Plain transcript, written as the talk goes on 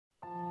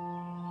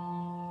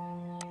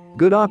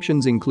Good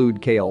options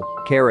include kale,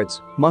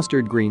 carrots,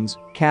 mustard greens,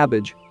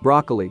 cabbage,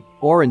 broccoli,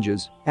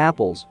 oranges,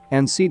 apples,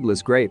 and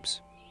seedless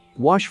grapes.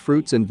 Wash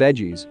fruits and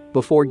veggies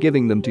before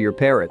giving them to your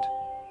parrot.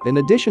 In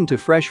addition to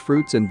fresh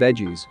fruits and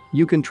veggies,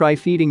 you can try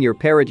feeding your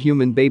parrot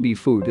human baby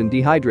food and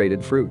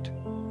dehydrated fruit.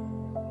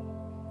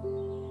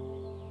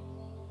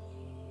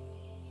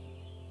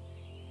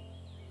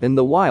 In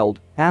the wild,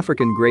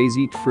 African greys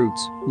eat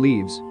fruits,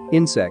 leaves,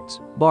 insects,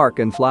 bark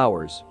and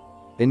flowers.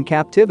 In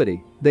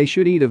captivity, they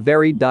should eat a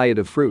varied diet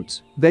of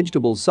fruits,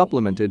 vegetables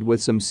supplemented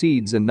with some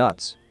seeds and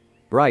nuts.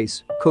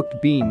 Rice,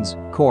 cooked beans,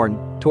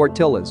 corn,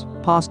 tortillas,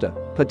 pasta,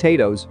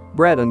 potatoes,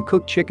 bread and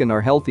cooked chicken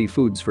are healthy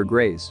foods for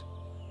greys.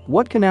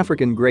 What can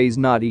African greys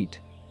not eat?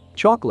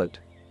 Chocolate.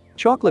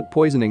 Chocolate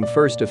poisoning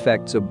first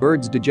affects a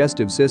bird's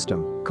digestive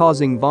system,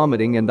 causing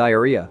vomiting and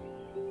diarrhea.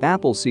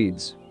 Apple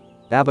seeds.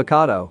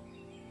 Avocado.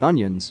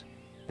 Onions.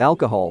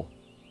 Alcohol.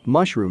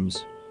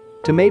 Mushrooms.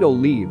 Tomato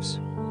leaves.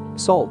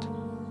 Salt.